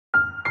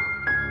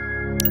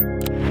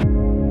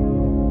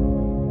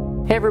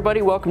Hey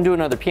everybody, welcome to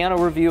another piano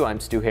review. I'm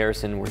Stu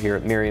Harrison. We're here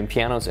at Merriam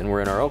Pianos and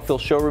we're in our Oakville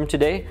showroom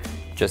today,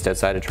 just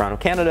outside of Toronto,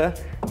 Canada,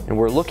 and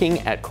we're looking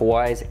at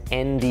Kawai's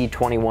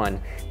ND21.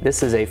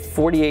 This is a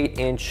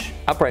 48-inch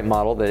upright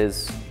model that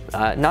is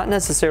not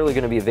necessarily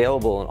going to be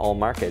available in all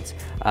markets.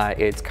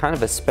 It's kind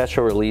of a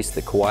special release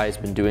that Kawai has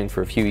been doing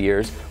for a few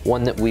years,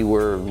 one that we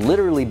were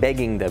literally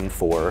begging them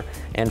for,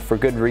 and for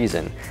good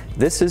reason.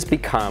 This has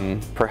become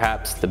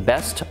perhaps the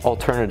best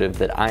alternative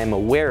that I am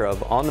aware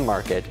of on the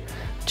market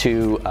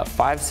to a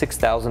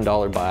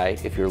 $5,000–$6,000 buy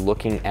if you're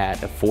looking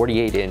at a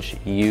 48-inch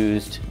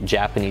used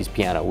Japanese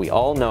piano. We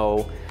all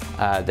know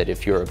that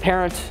if you're a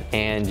parent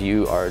and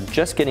you are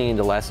just getting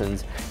into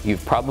lessons,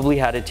 you've probably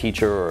had a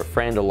teacher or a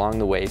friend along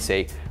the way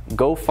say,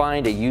 go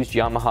find a used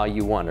Yamaha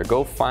YUS1 or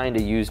go find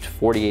a used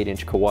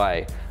 48-inch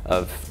Kawai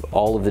of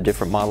all of the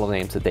different model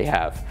names that they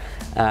have.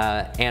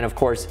 And of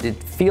course,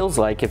 it feels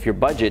like if your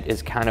budget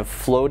is kind of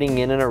floating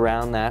in and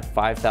around that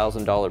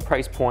 $5,000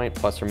 price point,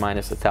 plus or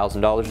minus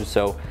 $1,000 or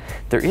so,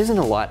 there isn't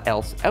a lot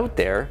else out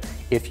there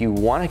if you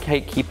want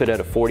to keep it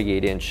at a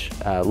 48-inch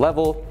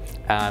level,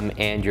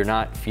 and you're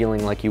not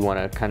feeling like you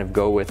want to kind of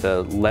go with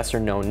a lesser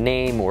known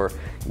name or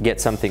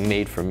get something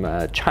made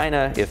from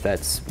China, if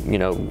that's, you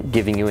know,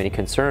 giving you any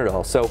concern at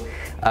all. So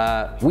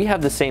we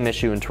have the same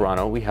issue in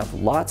Toronto. We have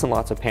lots and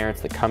lots of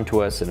parents that come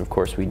to us, and of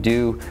course we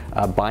do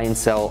buy and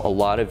sell a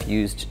lot of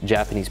used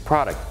Japanese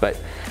product, but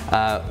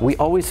we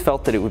always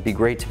felt that it would be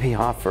great to be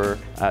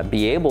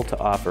able to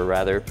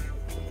offer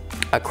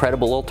a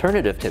credible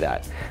alternative to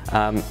that,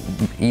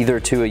 either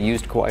to a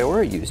used Kawai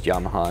or a used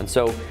Yamaha. And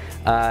so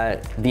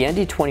the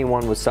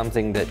ND21 was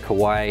something that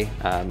Kawai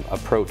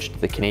approached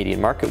the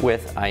Canadian market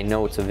with. I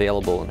know it's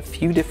available in a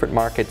few different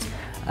markets,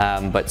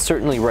 but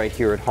certainly right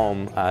here at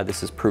home,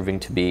 this is proving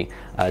to be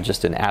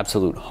just an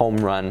absolute home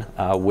run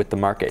with the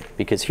market,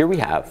 because here we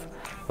have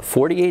a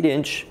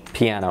 48-inch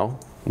piano,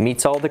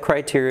 meets all the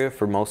criteria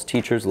for most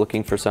teachers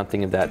looking for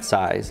something of that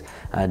size,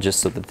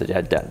 just so that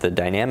the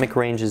dynamic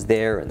range is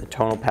there and the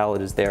tonal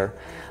palette is there.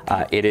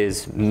 It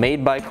is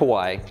made by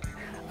Kawai,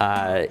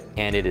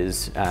 and it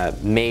is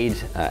made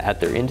at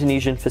their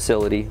Indonesian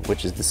facility,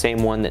 which is the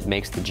same one that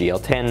makes the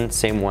GL10,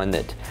 same one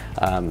that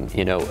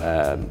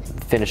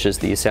finishes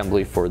the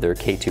assembly for their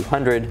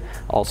K300,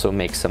 also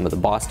makes some of the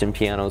Boston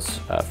pianos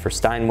for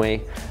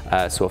Steinway.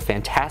 So a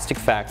fantastic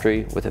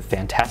factory with a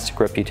fantastic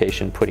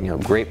reputation, putting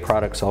out great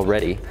products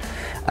already.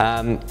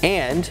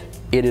 And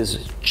it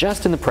is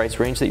just in the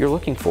price range that you're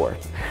looking for.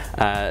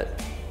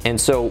 And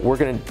so we're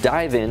going to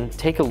dive in,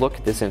 take a look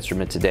at this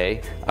instrument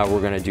today. We're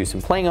going to do some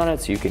playing on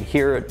it so you can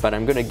hear it, but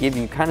I'm going to give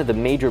you kind of the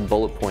major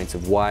bullet points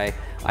of why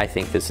I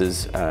think this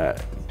is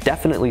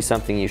definitely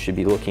something you should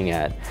be looking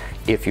at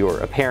if you're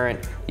a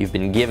parent, you've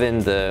been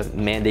given the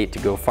mandate to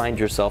go find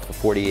yourself a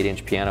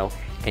 48-inch piano,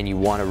 and you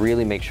want to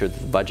really make sure that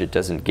the budget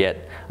doesn't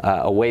get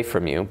away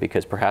from you,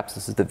 because perhaps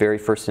this is the very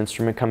first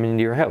instrument coming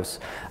into your house.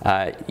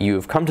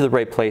 You've come to the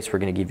right place. We're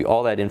going to give you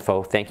all that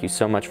info. Thank you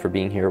so much for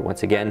being here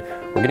once again.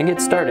 We're going to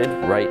get started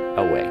right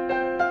away.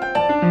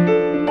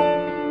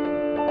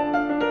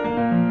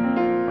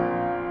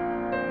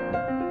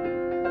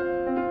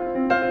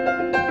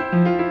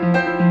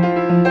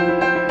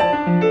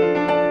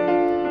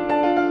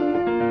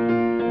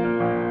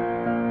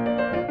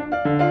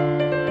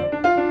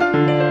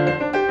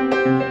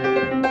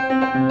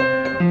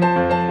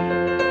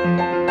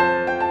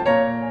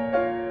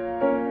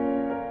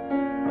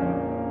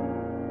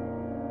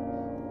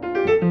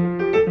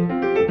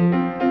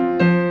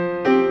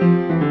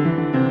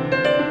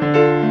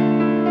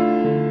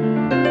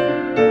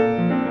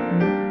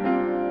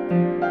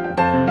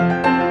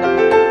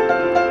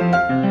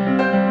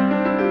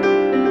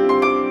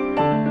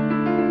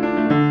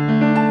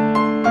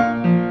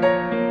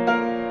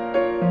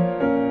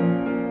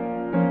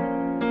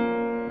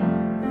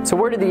 So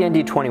where did the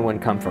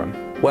ND21 come from?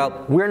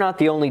 Well, we're not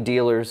the only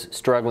dealers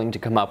struggling to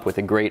come up with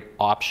a great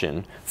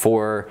option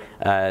for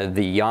the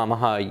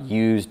Yamaha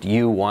used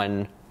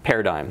U1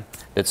 paradigm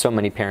that so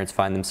many parents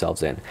find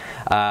themselves in.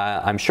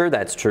 I'm sure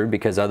that's true,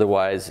 because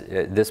otherwise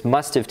this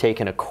must have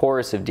taken a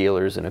chorus of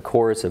dealers and a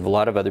chorus of a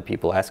lot of other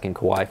people asking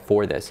Kawai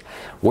for this.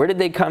 Where did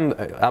they come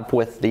up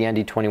with the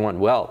ND21?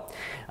 Well,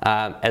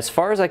 as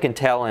far as I can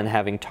tell, and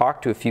having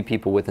talked to a few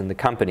people within the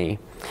company,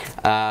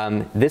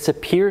 this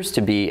appears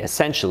to be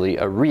essentially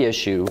a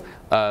reissue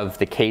of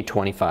the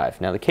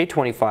K25. Now, the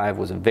K25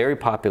 was a very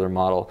popular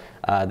model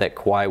that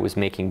Kawai was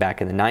making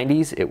back in the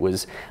 90s. It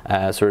was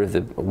sort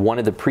of one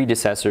of the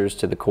predecessors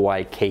to the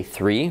Kawai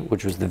K3,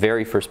 which was the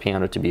very first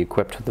piano to be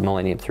equipped with the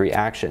Millennium 3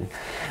 action.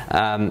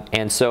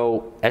 And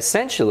so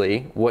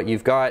essentially what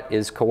you've got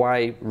is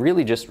Kawai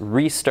really just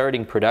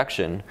restarting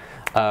production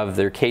of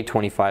their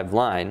K25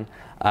 line.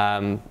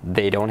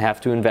 They don't have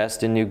to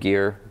invest in new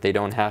gear. They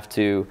don't have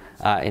to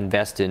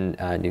invest in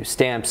new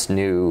stamps,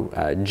 new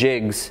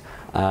jigs,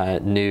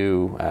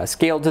 new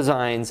scale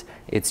designs.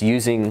 It's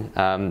using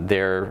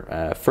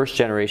their first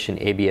generation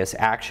ABS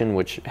Action,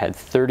 which had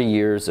 30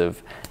 years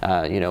of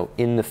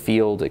in the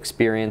field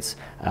experience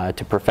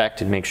to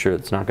perfect and make sure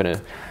it's not going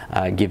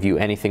to give you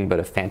anything but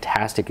a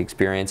fantastic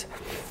experience.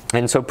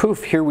 And so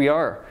poof, here we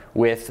are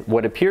with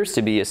what appears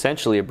to be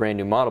essentially a brand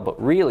new model,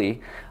 but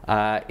really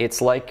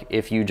it's like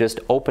if you just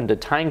opened a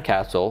time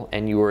capsule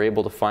and you were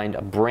able to find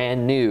a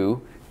brand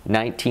new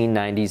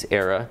 1990s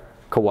era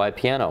Kawai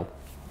piano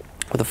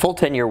with a full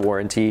 10-year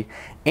warranty,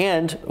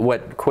 and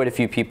what quite a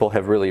few people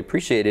have really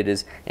appreciated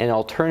is an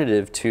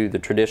alternative to the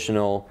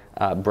traditional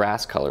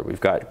brass color.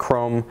 We've got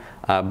chrome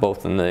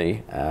both in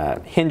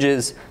the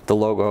hinges, the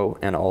logo,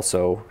 and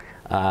also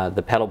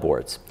the pedal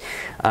boards.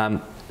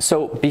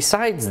 So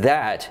besides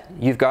that,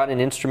 you've got an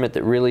instrument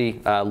that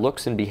really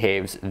looks and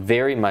behaves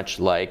very much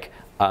like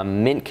a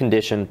mint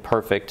condition,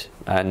 perfect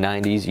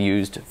 90s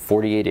used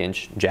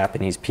 48-inch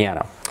Japanese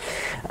piano.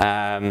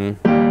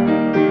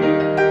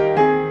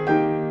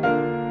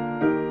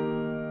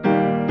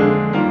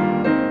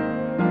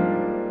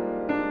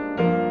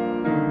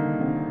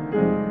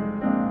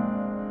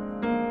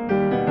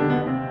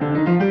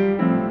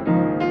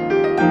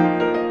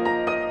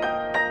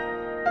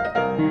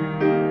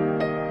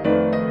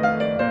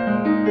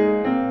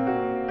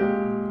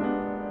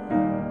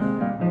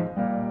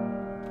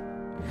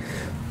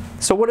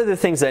 So what are the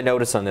things I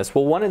notice on this?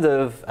 Well, one of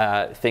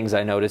the things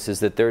I notice is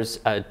that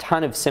there's a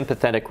ton of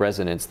sympathetic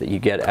resonance that you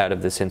get out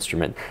of this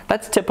instrument.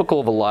 That's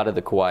typical of a lot of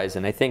the Kawais,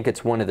 and I think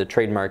it's one of the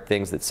trademark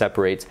things that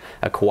separates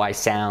a Kawai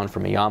sound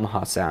from a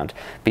Yamaha sound.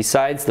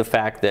 Besides the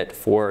fact that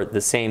for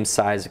the same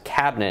size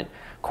cabinet,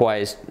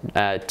 Kawais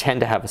tend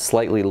to have a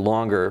slightly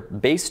longer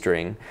bass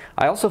string,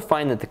 I also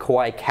find that the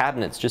Kawai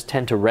cabinets just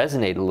tend to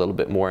resonate a little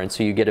bit more, and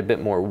so you get a bit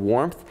more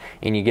warmth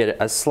and you get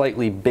a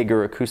slightly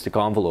bigger acoustic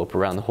envelope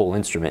around the whole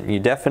instrument. And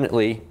you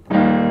definitely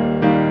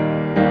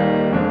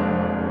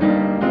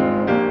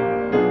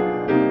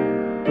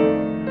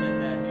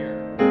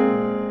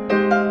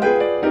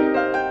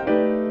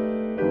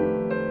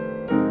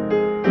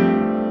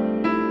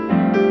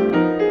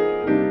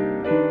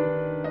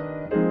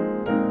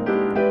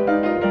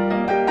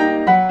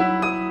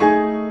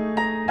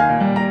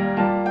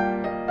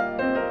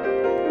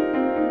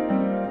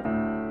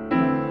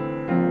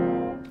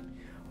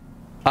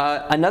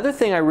another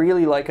thing I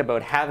really like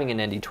about having an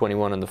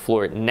ND21 on the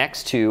floor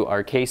next to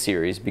our K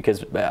series,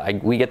 because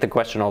we get the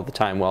question all the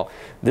time, well,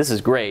 this is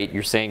great,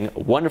 you're saying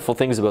wonderful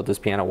things about this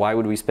piano, why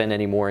would we spend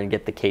any more and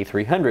get the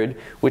K300,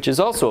 which is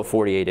also a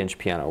 48-inch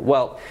piano?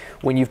 Well,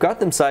 when you've got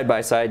them side by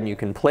side and you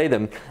can play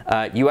them,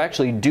 you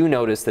actually do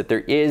notice that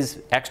there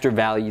is extra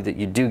value that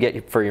you do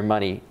get for your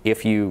money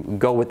if you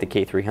go with the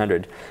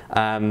K300.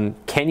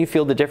 Can you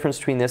feel the difference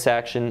between this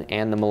action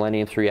and the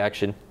Millennium 3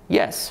 action?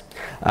 Yes.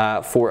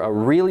 For a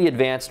really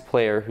advanced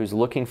player who's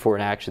looking for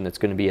an action that's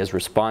going to be as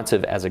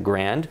responsive as a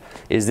grand,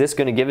 is this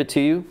going to give it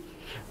to you?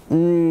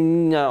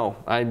 No,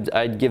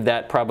 I'd give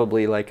that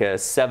probably like a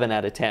 7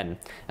 out of 10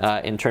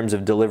 in terms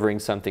of delivering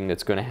something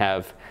that's going to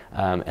have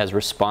as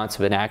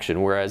responsive an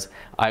action, whereas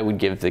I would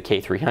give the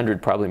K300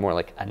 probably more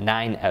like a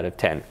 9 out of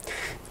 10.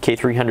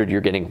 K300,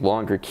 you're getting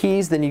longer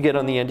keys than you get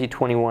on the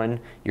ND21.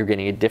 You're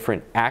getting a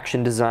different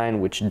action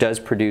design, which does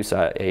produce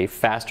a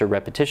faster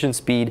repetition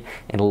speed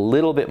and a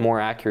little bit more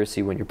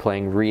accuracy when you're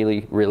playing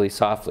really, really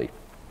softly.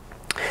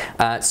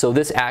 So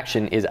this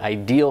action is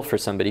ideal for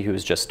somebody who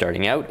is just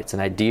starting out. It's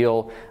an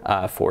ideal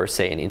for,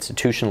 say, an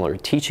institutional or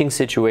teaching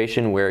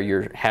situation where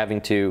you're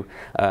having to,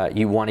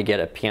 you want to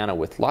get a piano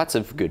with lots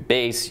of good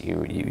bass,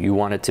 you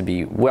want it to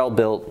be well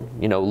built,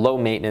 low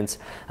maintenance,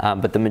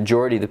 but the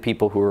majority of the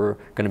people who are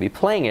going to be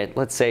playing it,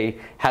 let's say,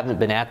 haven't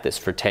been at this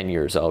for 10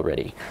 years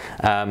already.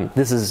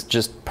 This is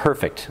just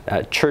perfect.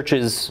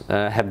 Churches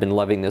have been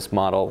loving this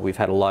model. We've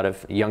had a lot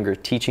of younger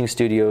teaching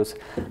studios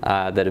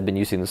that have been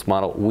using this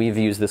model. We've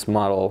used this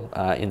model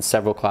in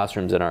several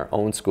classrooms in our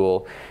own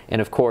school, and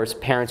of course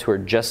parents who are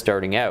just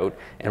starting out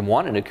and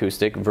want an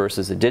acoustic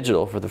versus a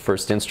digital for the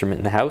first instrument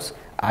in the house,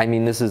 I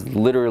mean, this is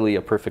literally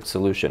a perfect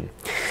solution.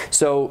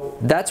 So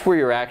that's where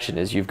your action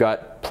is. You've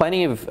got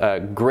plenty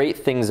of great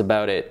things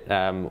about it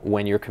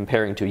when you're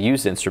comparing to a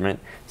used instrument.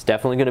 It's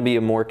definitely going to be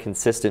a more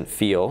consistent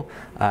feel.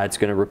 It's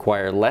going to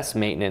require less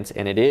maintenance,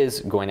 and it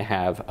is going to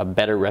have a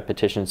better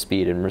repetition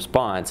speed and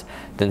response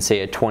than,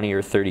 say, a 20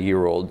 or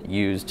 30-year-old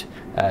used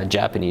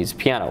Japanese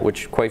piano,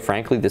 which, quite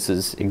frankly, this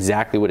is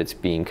exactly what it's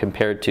being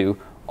compared to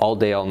all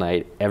day, all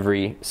night,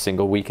 every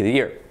single week of the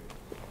year.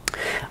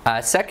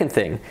 Second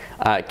thing,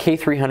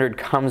 K300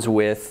 comes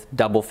with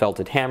double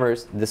felted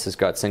hammers. This has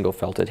got single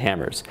felted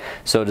hammers.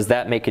 So does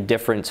that make a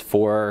difference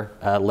for,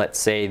 let's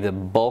say, the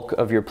bulk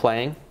of your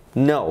playing?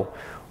 No.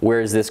 Where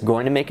is this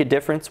going to make a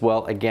difference?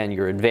 Well, again,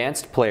 your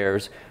advanced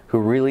players who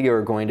really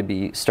are going to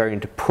be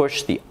starting to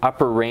push the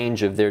upper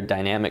range of their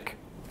dynamic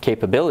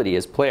capability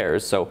as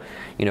players, so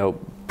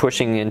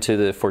pushing into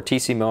the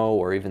fortissimo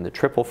or even the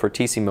triple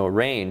fortissimo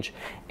range,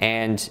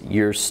 and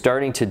you're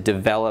starting to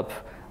develop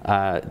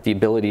the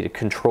ability to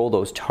control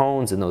those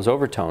tones and those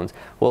overtones.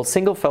 Well,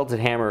 single felted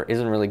hammer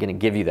isn't really going to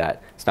give you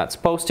that. It's not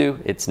supposed to,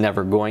 it's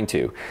never going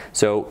to.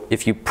 So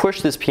if you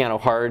push this piano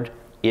hard,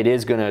 it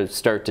is going to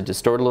start to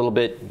distort a little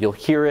bit. You'll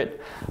hear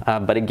it,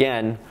 but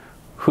again,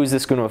 who's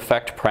this going to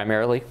affect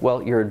primarily?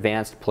 Well, your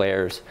advanced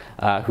players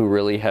who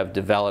really have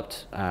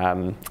developed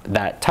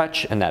that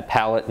touch and that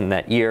palate and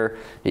that ear.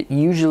 It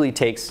usually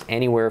takes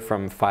anywhere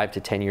from 5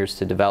 to 10 years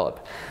to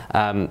develop.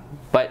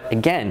 But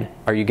again,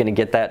 are you going to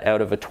get that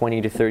out of a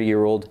 20 to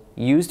 30-year-old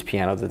used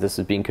piano that this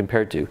is being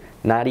compared to?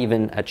 Not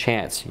even a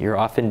chance. You're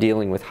often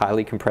dealing with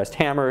highly compressed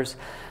hammers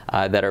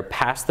that are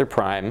past their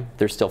prime.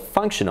 They're still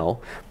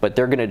functional, but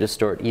they're going to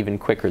distort even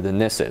quicker than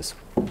this is.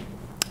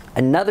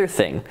 Another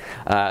thing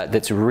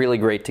that's really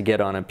great to get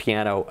on a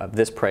piano of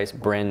this price,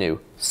 brand new,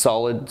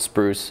 solid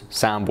spruce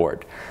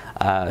soundboard.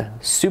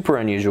 Super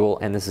unusual,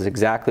 and this is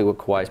exactly what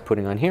Kawai is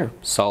putting on here,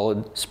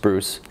 solid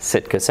spruce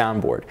Sitka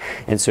soundboard.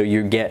 And so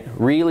you get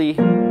really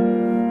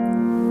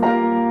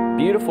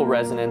beautiful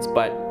resonance,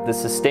 but the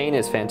sustain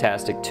is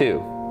fantastic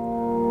too.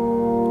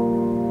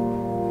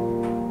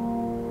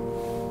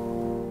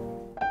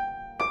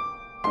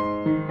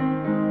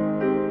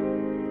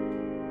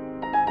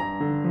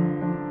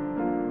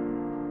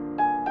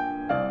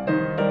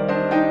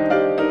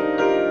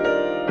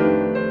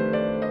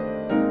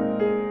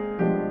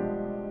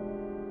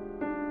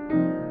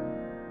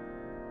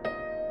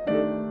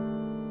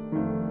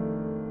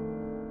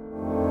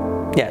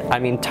 Yeah, I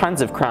mean, tons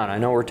of crown. I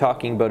know we're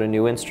talking about a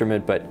new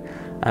instrument, but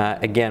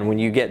again, when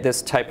you get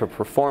this type of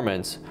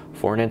performance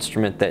for an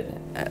instrument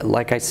that,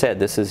 like I said,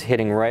 this is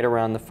hitting right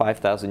around the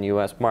 5,000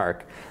 US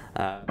mark.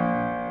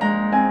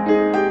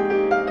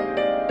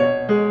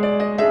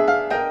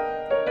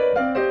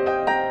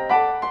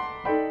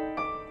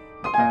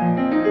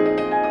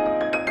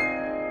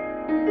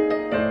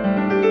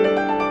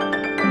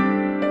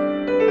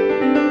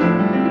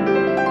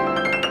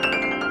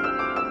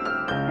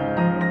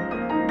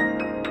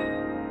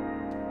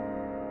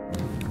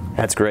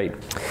 That's great.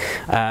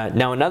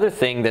 Now another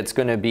thing that's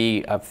going to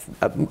be,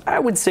 I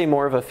would say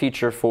more of a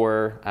feature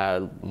for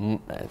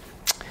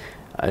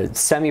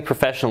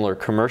semi-professional or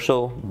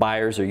commercial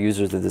buyers or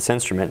users of this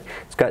instrument.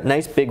 It's got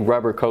nice big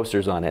rubber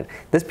coasters on it.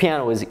 This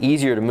piano is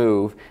easier to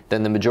move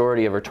than the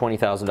majority of our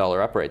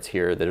 $20,000 uprights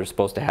here that are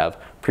supposed to have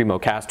Primo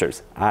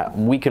casters.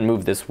 We can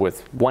move this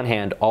with one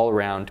hand all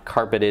around,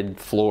 carpeted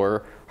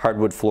floor,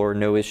 hardwood floor,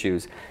 no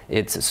issues.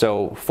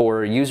 So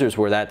for users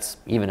where that's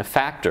even a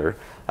factor,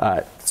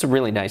 it's a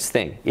really nice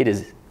thing. It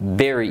is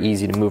very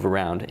easy to move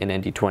around in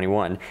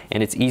ND21,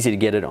 and it's easy to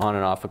get it on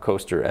and off a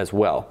coaster as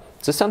well.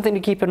 So something to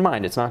keep in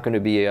mind. It's not going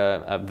to be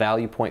a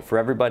value point for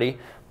everybody,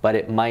 but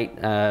it might,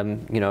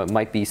 it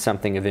might be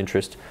something of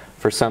interest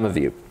for some of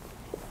you.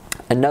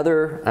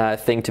 Another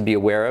thing to be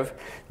aware of,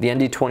 the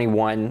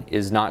ND21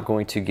 is not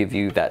going to give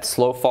you that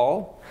slow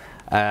fall.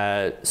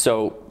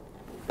 So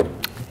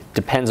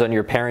depends on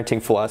your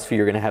parenting philosophy.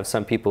 You're going to have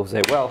some people who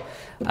say, well,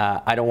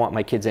 I don't want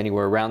my kids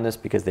anywhere around this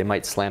because they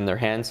might slam their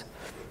hands.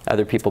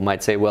 Other people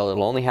might say, well,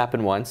 it'll only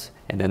happen once,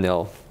 and then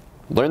they'll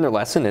learn their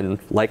lesson and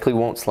likely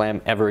won't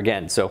slam ever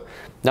again. So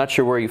not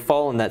sure where you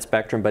fall in that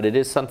spectrum, but it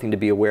is something to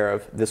be aware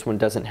of. This one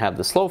doesn't have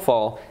the slow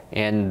fall,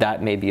 and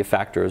that may be a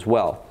factor as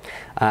well.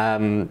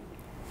 One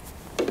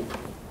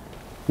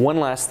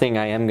last thing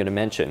I am going to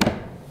mention,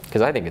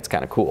 because I think it's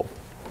kind of cool.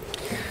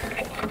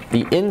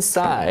 The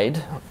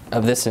inside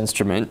of this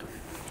instrument,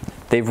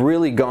 they've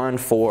really gone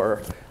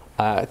for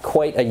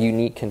quite a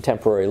unique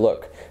contemporary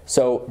look.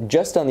 So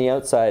just on the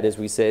outside, as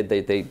we said,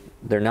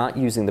 they're not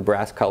using the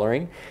brass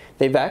coloring.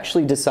 They've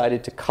actually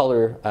decided to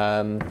color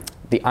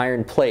the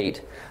iron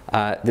plate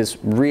this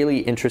really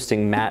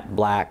interesting matte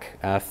black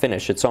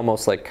finish. It's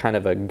almost like kind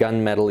of a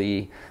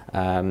gunmetal-y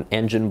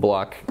engine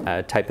block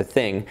type of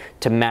thing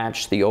to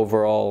match the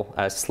overall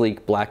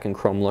sleek black and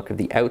chrome look of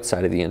the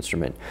outside of the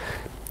instrument.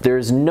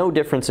 There's no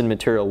difference in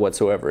material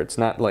whatsoever. It's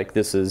not like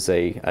this is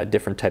a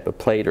different type of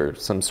plate or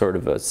some sort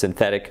of a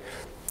synthetic.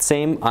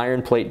 Same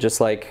iron plate,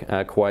 just like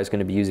Kawai is going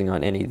to be using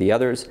on any of the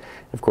others.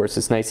 Of course,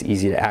 it's nice,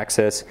 easy to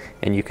access,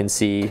 and you can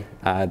see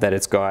that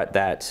it's got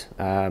that,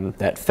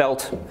 that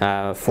felt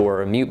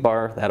for a mute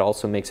bar. That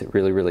also makes it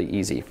really, really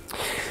easy.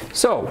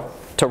 So,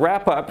 to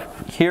wrap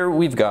up, here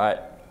we've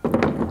got,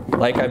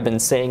 like I've been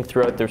saying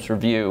throughout this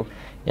review,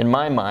 in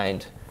my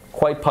mind,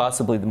 quite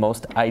possibly the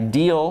most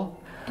ideal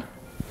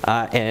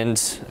and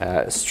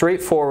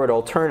straightforward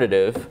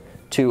alternative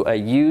to a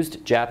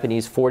used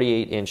Japanese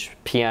 48-inch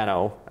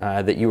piano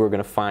that you are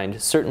going to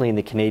find certainly in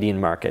the Canadian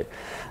market.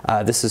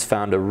 This has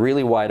found a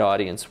really wide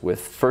audience with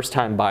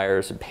first-time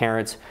buyers and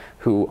parents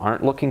who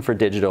aren't looking for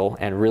digital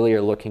and really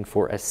are looking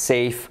for a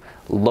safe,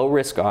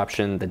 low-risk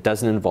option that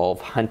doesn't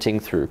involve hunting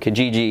through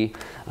Kijiji,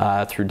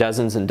 through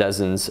dozens and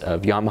dozens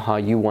of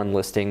Yamaha YUS1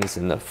 listings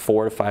in the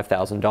 $4,000 to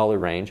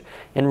 $5,000 range,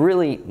 and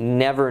really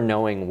never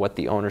knowing what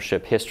the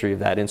ownership history of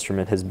that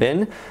instrument has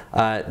been.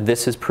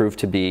 This has proved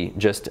to be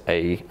just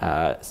a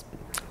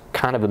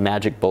kind of a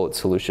magic bullet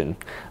solution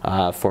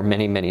for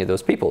many, many of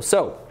those people.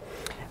 So,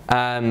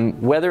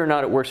 Whether or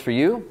not it works for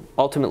you,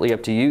 ultimately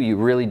up to you. You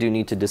really do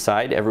need to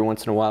decide. Every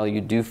once in a while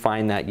you do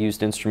find that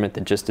used instrument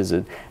that just is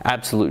an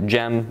absolute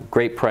gem,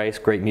 great price,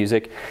 great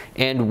music,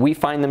 and we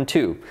find them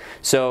too.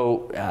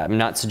 So I'm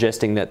not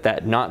suggesting that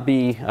that not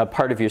be a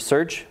part of your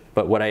search,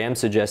 but what I am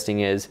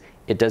suggesting is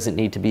it doesn't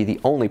need to be the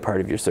only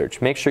part of your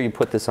search. Make sure you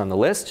put this on the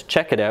list,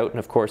 check it out, and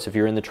of course if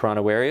you're in the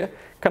Toronto area,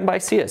 come by,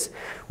 see us.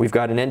 We've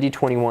got an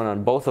ND21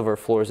 on both of our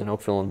floors in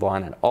Oakville and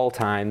Vaughan at all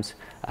times,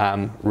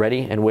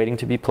 ready and waiting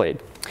to be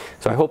played.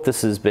 So I hope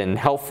this has been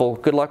helpful.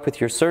 Good luck with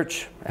your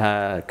search.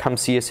 Come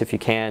see us if you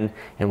can,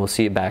 and we'll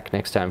see you back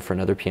next time for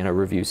another piano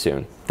review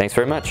soon. Thanks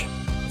very much.